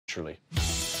naturally.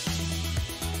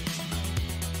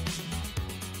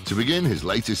 To begin his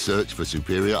latest search for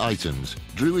superior items,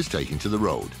 Drew is taken to the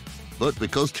road. But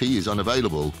because tea is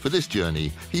unavailable for this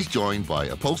journey, he's joined by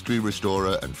upholstery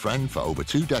restorer and friend for over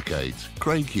 2 decades,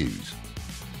 Craig Hughes.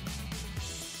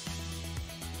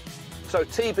 So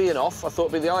tea being off, I thought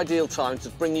it'd be the ideal time to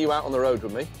bring you out on the road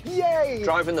with me. Yay!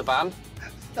 Driving the van,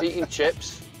 eating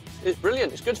chips. It's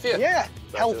brilliant, it's good for you. Yeah,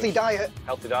 healthy diet.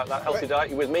 Healthy diet, that healthy diet.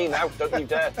 You're with me now, don't you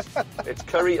dare. It's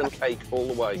curry and cake all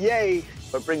the way. Yay!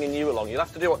 But bringing you along, you'll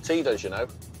have to do what tea does, you know.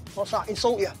 What's that,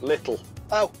 insult you? Little.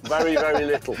 Oh. Very, very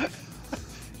little.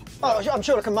 Oh, I'm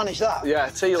sure I can manage that. Yeah,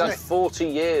 T had 40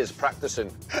 years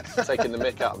practicing, taking the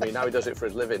mick out of me. Now he does it for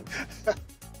his living.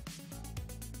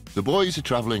 The boys are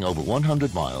travelling over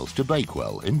 100 miles to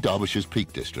Bakewell in Derbyshire's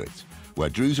Peak District, where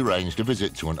Drew's arranged a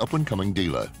visit to an up-and-coming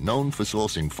dealer known for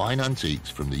sourcing fine antiques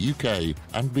from the UK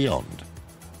and beyond.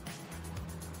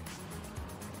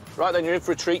 Right then, you're in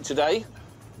for a treat today.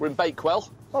 We're in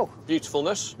Bakewell. Oh.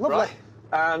 Beautifulness. Lovely. Right?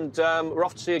 And we're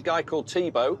off to see a guy called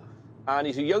Thibaut, and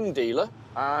he's a young dealer,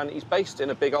 and he's based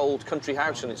in a big old country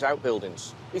house and its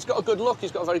outbuildings. He's got a good look,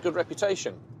 he's got a very good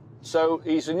reputation. So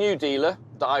he's a new dealer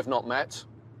that I've not met,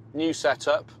 new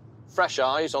setup, fresh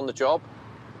eyes on the job.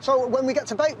 So when we get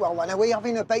to Bakewell then, are we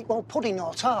having a Bakewell pudding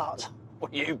or tart? Well,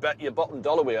 you bet your bottom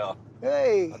dollar we are.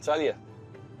 Hey! I tell you,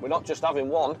 we're not just having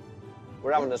one,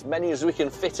 we're having as many as we can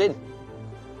fit in.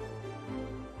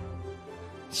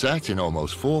 Set in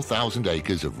almost 4,000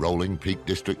 acres of rolling Peak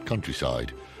District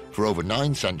countryside, for over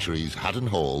 9 centuries, Haddon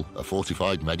Hall, a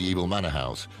fortified medieval manor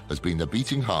house, has been the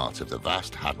beating heart of the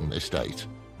vast Haddon estate.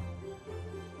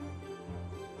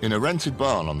 In a rented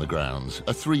barn on the grounds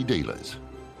are 3 dealers: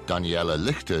 Daniela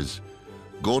Lichters,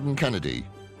 Gordon Kennedy,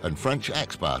 and French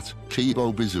expat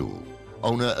Thibaut Bizoul,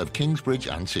 owner of Kingsbridge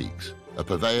Antiques, a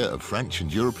purveyor of French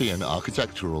and European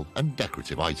architectural and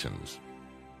decorative items.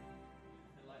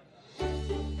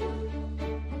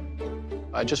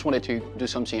 I just wanted to do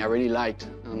something I really liked,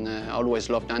 and I always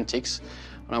loved antiques.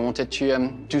 And I wanted to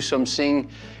do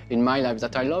something in my life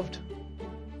that I loved.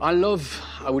 I love,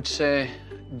 I would say,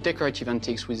 decorative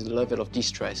antiques with a level of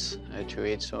distress to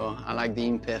it, so I like the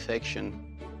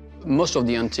imperfection. Most of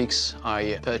the antiques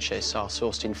I purchase are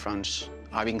sourced in France.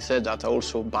 Having said that, I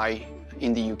also buy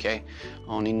in the UK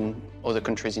and in other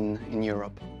countries in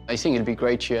Europe. I think it'd be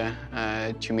great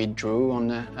to meet Drew,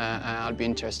 and I'll be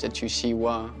interested to see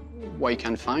what he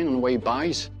can find and what he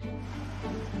buys.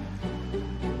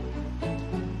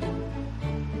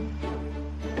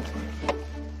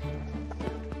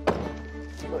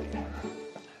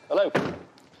 Hello.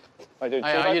 How you doing?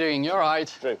 Hi, how are you doing? You all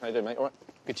right? Drew, how you doing, mate? All right?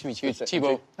 Good to meet you.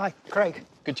 Thibaut. Hi, Craig.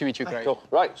 Good to meet you, Craig. Cool.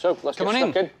 Right, so let's Come get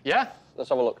on stuck in. Yeah? Let's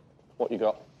have a look what you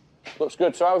got. Looks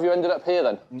good. So how have you ended up here,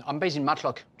 then? I'm based in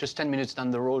Matlock, just 10 minutes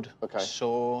down the road. OK.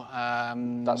 So...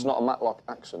 That's not a Matlock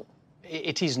accent.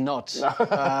 It is not. No.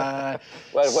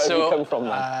 Where have you come from,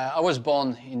 then? I was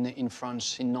born in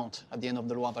France, in Nantes, at the end of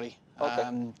the Loire Valley.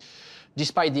 OK.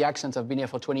 Despite the accent, I've been here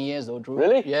for 20 years, though, Drew.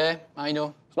 Really? Yeah, I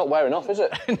know. It's not wearing off, is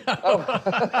it? No.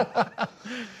 Oh.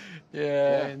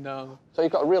 yeah, no. So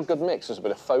you've got a real good mix. There's a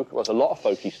bit of folk. Well, there's a lot of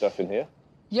folky stuff in here.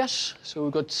 Yes, so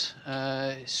we've got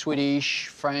Swedish,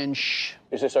 French.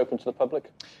 Is this open to the public?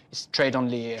 It's trade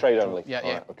only here. Trade only? Yeah, All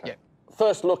yeah, right, OK. yeah.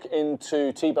 First look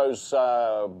into Thibaut's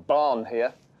barn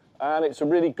here, and it's a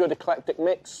really good eclectic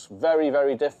mix, very,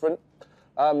 very different.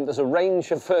 There's a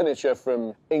range of furniture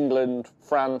from England,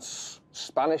 France,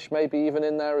 Spanish maybe even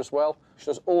in there as well.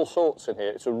 There's all sorts in here.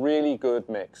 It's a really good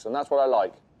mix, and that's what I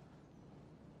like.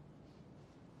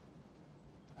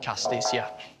 Castles, yeah.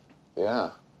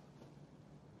 Yeah.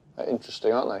 They're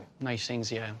interesting, aren't they? Nice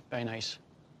things, yeah, very nice.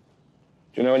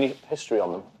 Do you know any history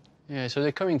on them? Yeah, so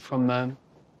they're coming from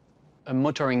a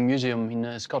motoring museum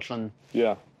in Scotland.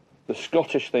 Yeah. The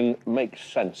Scottish thing makes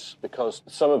sense because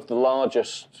some of the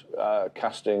largest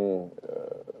casting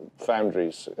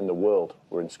foundries in the world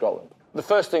were in Scotland. The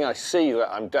first thing I see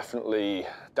that I'm definitely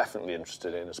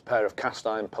interested in is a pair of cast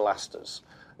iron pilasters.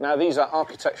 Now, these are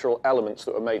architectural elements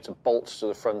that were made to bolt to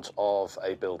the front of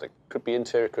a building. Could be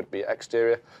interior, could be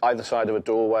exterior, either side of a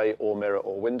doorway or mirror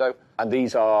or window. And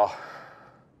these are,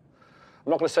 I'm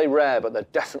not going to say rare, but they're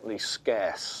definitely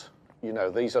scarce. You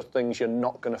know, these are things you're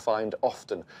not going to find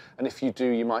often. And if you do,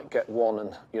 you might get one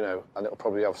and, you know, and it'll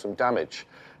probably have some damage.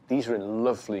 These are in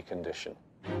lovely condition.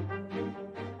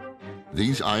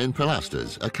 These iron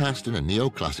pilasters are cast in a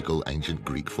neoclassical ancient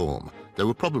Greek form. They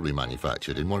were probably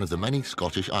manufactured in one of the many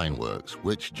Scottish ironworks,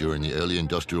 which, during the early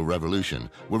Industrial Revolution,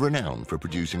 were renowned for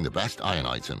producing the best iron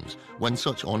items when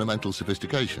such ornamental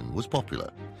sophistication was popular.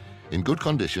 In good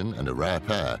condition and a rare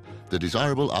pair, the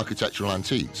desirable architectural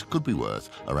antiques could be worth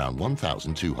around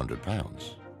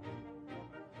 £1,200.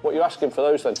 What are you asking for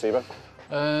those then, Steve?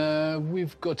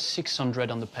 We've got 600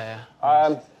 on the pair.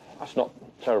 That's not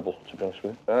terrible, to be honest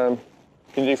with you.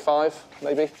 Can you do 5,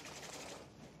 maybe?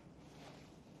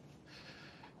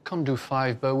 Can't do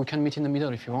 5, but we can meet in the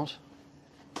middle if you want.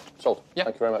 Sold. Yeah.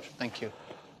 Thank you very much. Thank you.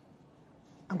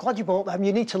 I'm glad you bought them.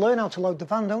 You need to learn how to load the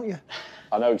van, don't you?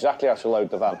 I know exactly how to load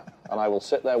the van, and I will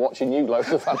sit there watching you load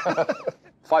the van.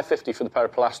 £550 for the pair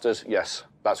of pilasters, yes,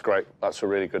 that's great. That's a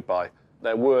really good buy.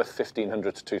 They're worth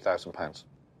 £1,500 to £2,000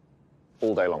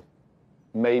 all day long,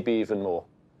 maybe even more.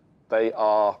 They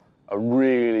are a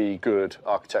really good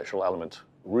architectural element,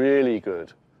 really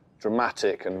good,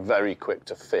 dramatic and very quick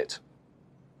to fit.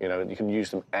 You know, you can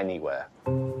use them anywhere.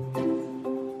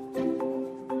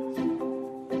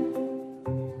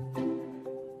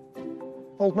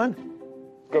 Old man?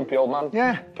 Grumpy old man?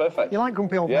 Yeah. Perfect. You like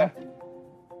grumpy old Yeah. man?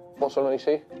 What's on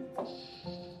see?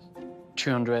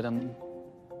 200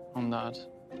 on that.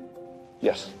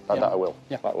 Yes, Yeah. that I will.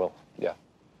 Yeah. That will, yeah.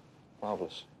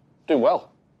 Marvellous. Doing well.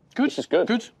 Good. This is good.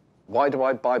 Good. Why do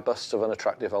I buy busts of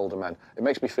unattractive older men? It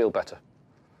makes me feel better.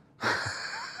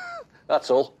 That's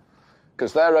all.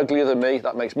 Because they're uglier than me,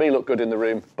 that makes me look good in the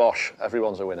room. Bosh,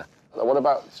 everyone's a winner. What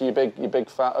about your big,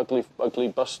 fat, ugly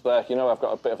bust there? You know, I've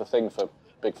got a bit of a thing for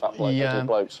big, fat ugly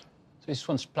blokes. So this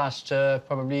one's plaster,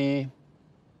 probably.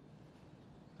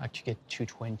 Actually, get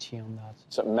 220 on that.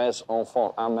 It's a mes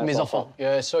enfant, un mes enfant.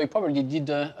 Yeah, so he probably did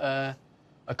a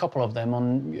couple of them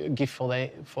on gift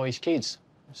for his kids.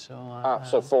 So.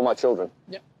 So for my children.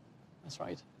 Yeah, that's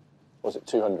right. Was it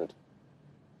 200?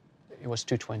 It was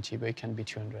 220, but it can be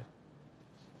 200.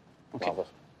 Okay. Marvellous.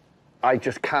 I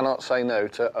just cannot say no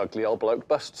to ugly old bloke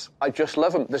busts. I just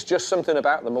love them. There's just something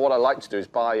about them. And what I like to do is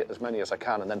buy as many as I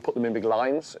can and then put them in big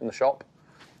lines in the shop.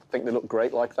 I think they look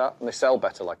great like that, and they sell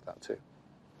better like that too.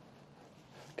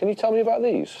 Can you tell me about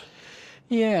these?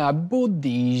 Yeah, I bought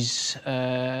these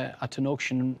at an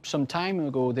auction some time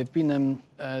ago. They've been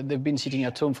sitting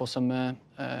at home for some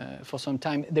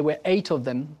time. There were 8 of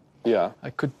them. Yeah.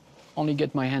 I could only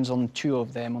get my hands on 2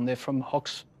 of them, and they're from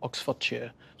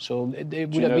Oxfordshire. So they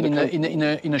would have been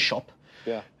in a shop.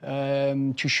 Yeah.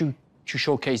 To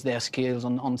showcase their skills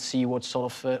and see what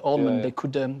sort of ornament they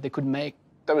could make.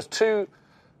 There was 2.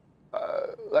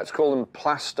 Let's call them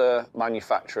plaster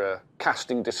manufacturer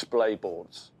casting display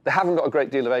boards. They haven't got a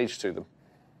great deal of age to them,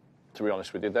 to be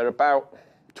honest with you. They're about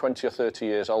 20 or 30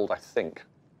 years old, I think,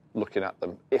 looking at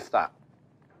them, if that,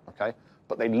 okay?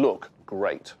 But they look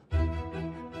great.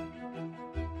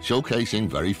 Showcasing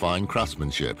very fine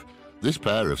craftsmanship, this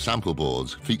pair of sample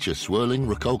boards feature swirling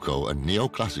Rococo and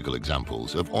neoclassical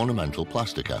examples of ornamental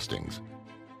plaster castings.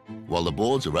 While the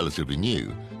boards are relatively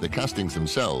new, the castings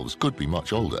themselves could be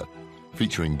much older.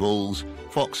 Featuring bulls,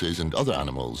 foxes and other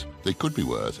animals, they could be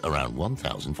worth around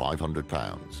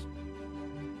 £1,500.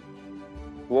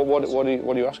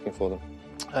 What are you asking for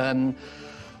them?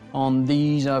 On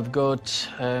these, I've got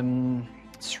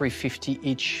 350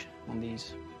 each on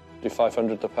these. Do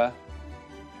 500 the pair?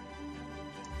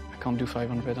 I can't do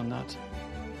 500 on that.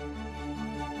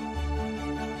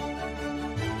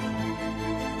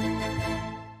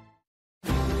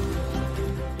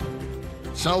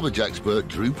 Salvage expert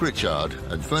Drew Pritchard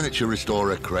and furniture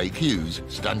restorer Craig Hughes,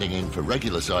 standing in for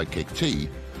regular sidekick T,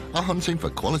 are hunting for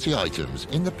quality items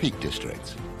in the Peak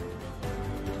District.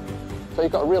 So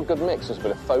you've got a real good mix. There's a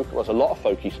bit of folk. There's a lot of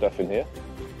folky stuff in here.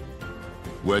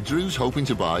 Where Drew's hoping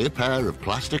to buy a pair of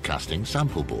plaster casting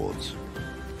sample boards.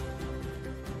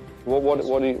 What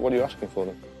are you asking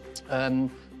for them?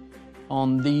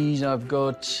 On these, I've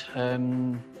got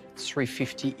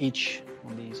 350 each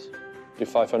on these. Do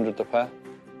 500 the pair?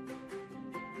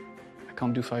 I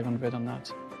can't do 500 on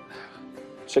that.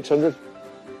 600?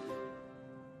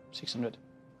 600.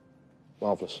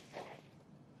 Marvellous.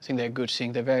 I think they're a good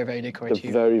thing. They're very, very decorative.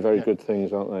 They're very, very good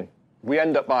things, aren't they? We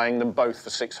end up buying them both for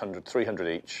 600, 300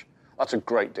 each. That's a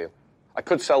great deal. I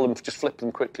could sell them, just flip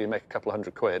them quickly and make a couple of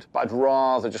 £100, but I'd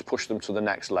rather just push them to the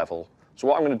next level. So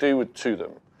what I'm going to do to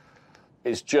them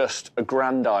is just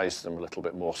aggrandise them a little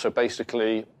bit more. So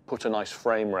basically, put a nice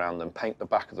frame around them, paint the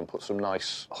back of them, put some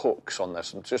nice hooks on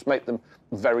this, and just make them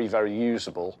very, very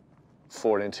usable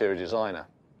for an interior designer.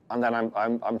 And then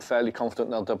I'm fairly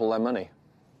confident they'll double their money.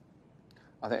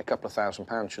 I think a couple of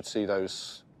 £1,000 should see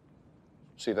those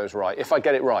right, if I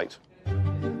get it right.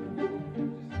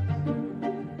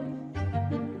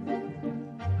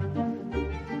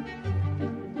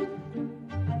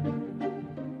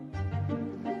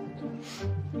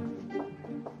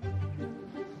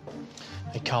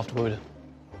 A carved wood.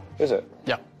 Is it?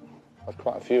 Yeah. I've had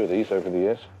quite a few of these over the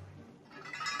years.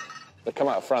 They come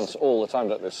out of France all the time,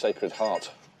 don't they? This Sacred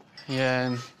Heart.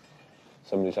 Yeah.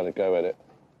 Somebody's had a go at it.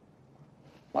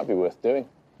 Might be worth doing.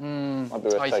 Might be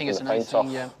worth I think taking it's the a paint nice off.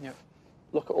 thing, yeah.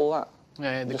 Look at all that.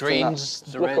 Yeah, the Just greens,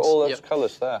 the look reds. at all those yep.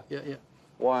 colours there. Yeah, yeah.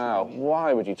 Wow,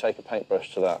 why would you take a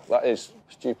paintbrush to that? That is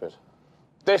stupid.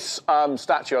 This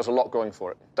statue has a lot going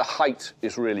for it. The height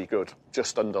is really good,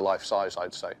 just under life size,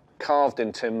 I'd say. Carved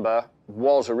in timber,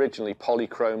 was originally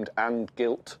polychromed and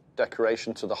gilt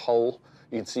decoration to the whole.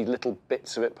 You can see little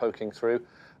bits of it poking through.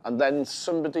 And then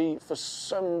somebody, for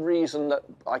some reason that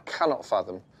I cannot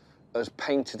fathom, has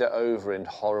painted it over in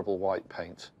horrible white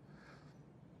paint.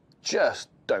 Just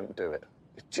don't do it.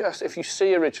 Just, if you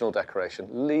see original decoration,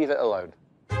 leave it alone.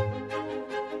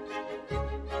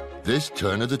 This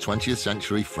turn of the 20th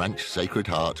century French Sacred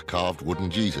Heart carved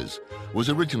wooden Jesus was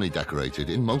originally decorated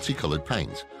in multicoloured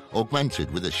paint,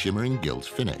 augmented with a shimmering gilt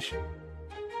finish.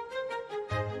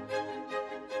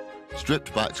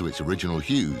 Stripped back to its original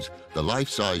hues, the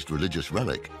life-sized religious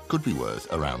relic could be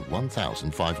worth around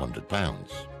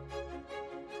 £1,500.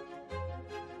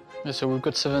 Yeah, so we've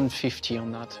got 750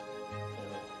 on that.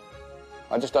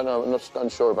 I just don't know, I'm not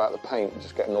unsure about the paint,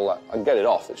 just getting all that. I can get it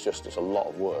off, it's a lot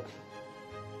of work.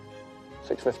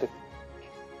 650.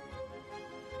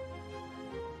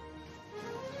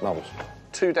 Marvellous.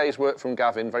 2 days' work from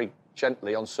Gavin, very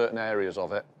gently on certain areas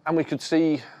of it, and we could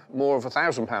see more of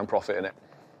 £1,000 profit in it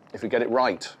if we get it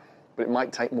right. But it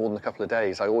might take more than a couple of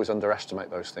days. I always underestimate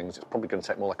those things. It's probably going to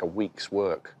take more like a week's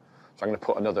work. So I'm going to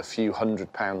put another few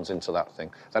 £100 into that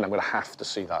thing. Then I'm going to have to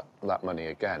see that money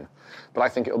again. But I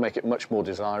think it'll make it much more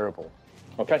desirable.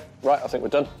 OK, right, I think we're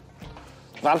done.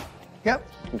 Van? Yep.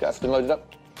 You get everything loaded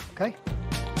up? OK.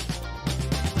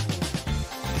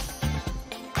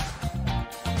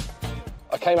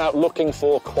 I came out looking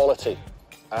for quality,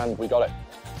 and we got it.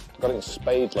 Got it in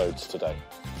spade loads today.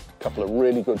 A couple of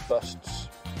really good busts.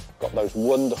 Got those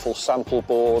wonderful sample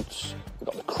boards. We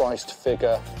got the Christ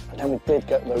figure, and then we did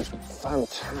get those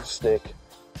fantastic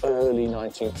early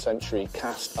 19th century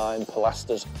cast iron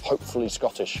pilasters, hopefully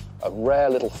Scottish. A rare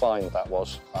little find that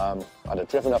was. I'd have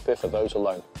driven up here for those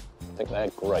alone. I think they're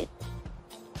great.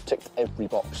 Ticked every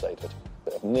box they did.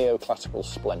 Bit of neoclassical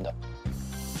splendour.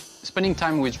 Spending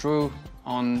time with Drew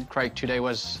on Craig today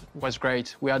was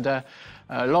great. We had a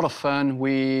lot of fun.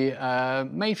 We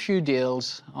made a few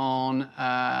deals on,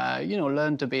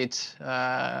 learned a bit. We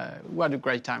had a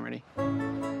great time, really.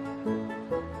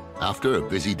 After a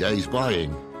busy day's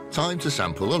buying, time to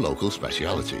sample a local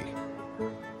speciality.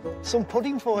 Some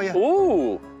pudding for you.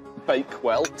 Ooh,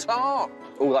 Bakewell tart.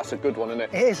 Oh, that's a good one, isn't it?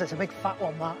 It is. It's a big fat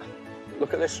one, that.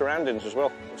 Look at this surroundings as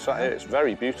well. It's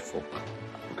very beautiful.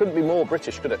 It couldn't be more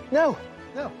British, could it? No,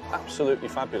 no. Absolutely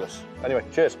fabulous. Anyway,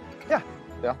 cheers. Yeah.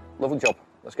 Yeah, lovely job.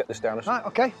 Let's get this down. Right,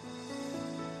 OK.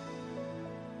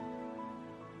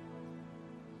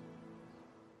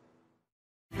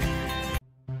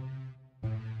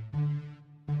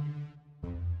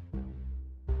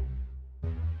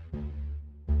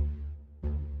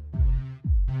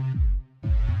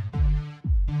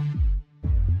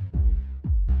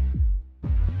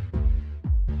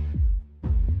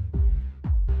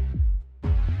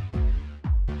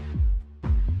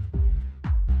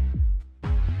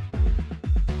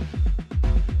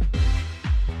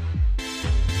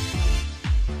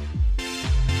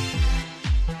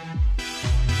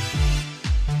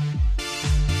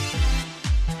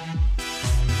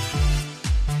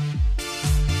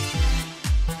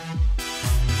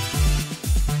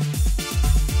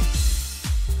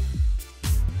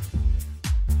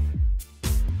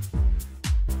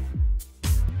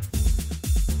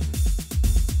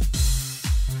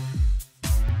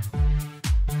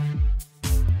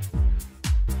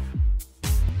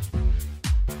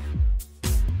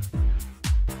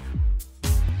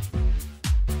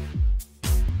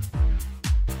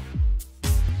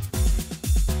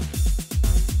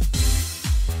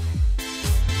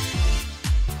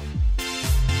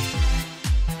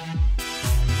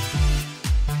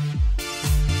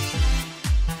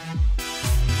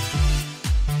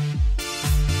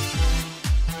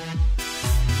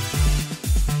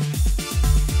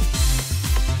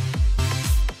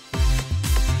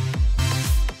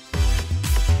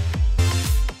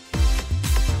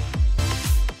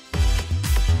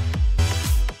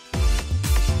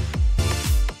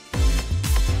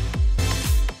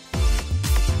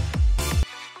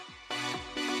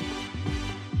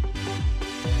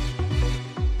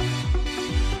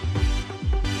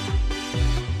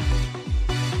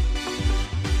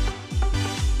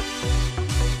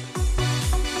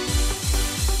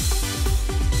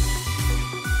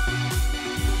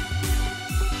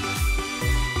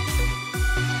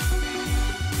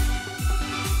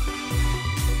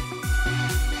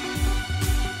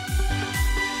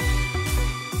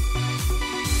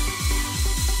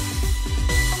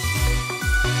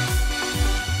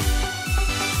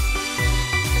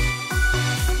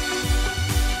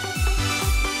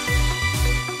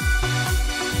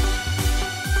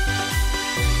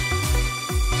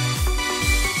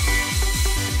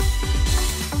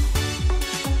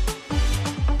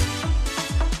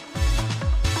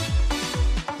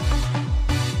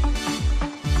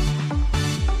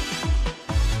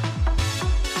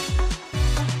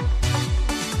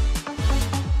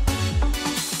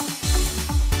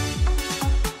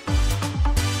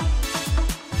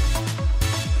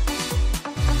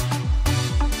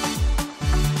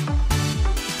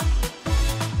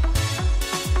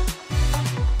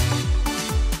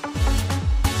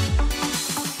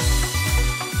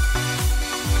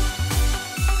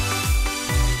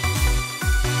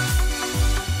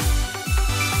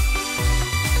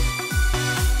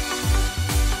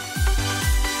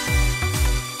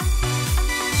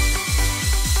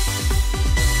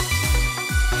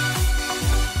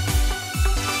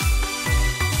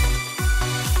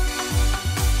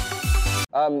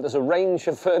 There's a range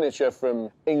of furniture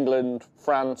from England,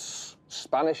 France,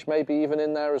 Spanish maybe even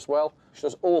in there as well.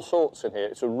 There's all sorts in here.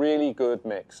 It's a really good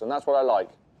mix, and that's what I like.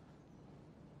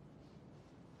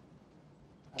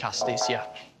 Castles, yeah.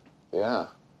 Yeah.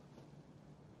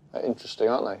 They're interesting,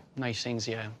 aren't they? Nice things,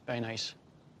 yeah. Very nice.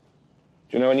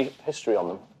 Do you know any history on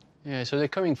them? Yeah, so they're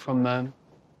coming from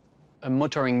a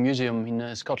motoring museum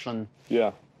in Scotland.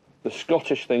 Yeah. The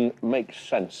Scottish thing makes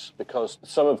sense because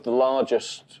some of the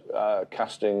largest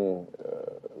casting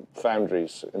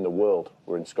foundries in the world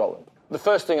were in Scotland. The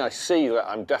first thing I see that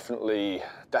I'm definitely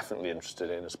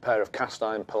interested in is a pair of cast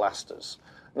iron pilasters.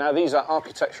 Now, these are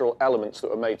architectural elements that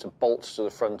were made to bolt to the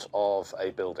front of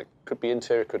a building. Could be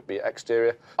interior, could be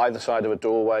exterior, either side of a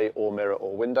doorway or mirror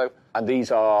or window. And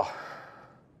these are,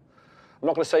 I'm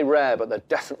not going to say rare, but they're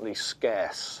definitely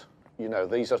scarce. You know,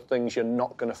 these are things you're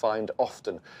not going to find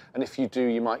often. And if you do,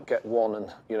 you might get one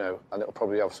and, you know, and it'll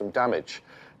probably have some damage.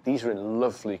 These are in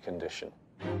lovely condition.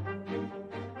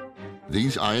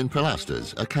 These iron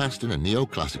pilasters are cast in a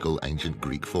neoclassical ancient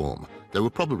Greek form. They were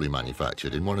probably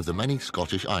manufactured in one of the many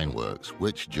Scottish ironworks,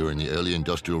 which, during the early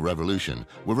Industrial Revolution,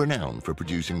 were renowned for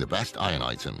producing the best iron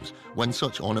items when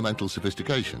such ornamental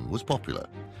sophistication was popular.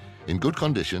 In good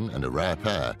condition and a rare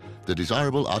pair, the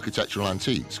desirable architectural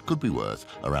antiques could be worth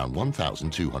around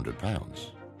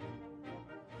 £1,200.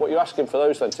 What are you asking for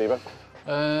those then, Thibaut?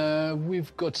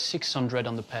 We've got 600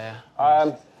 on the pair.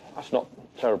 That's not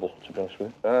terrible, to be honest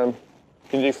with you.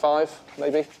 Can you do 5,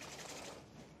 maybe?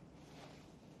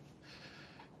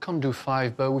 Can't do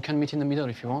 5, but we can meet in the middle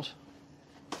if you want.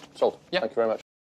 Sold. Yeah. Thank you very much.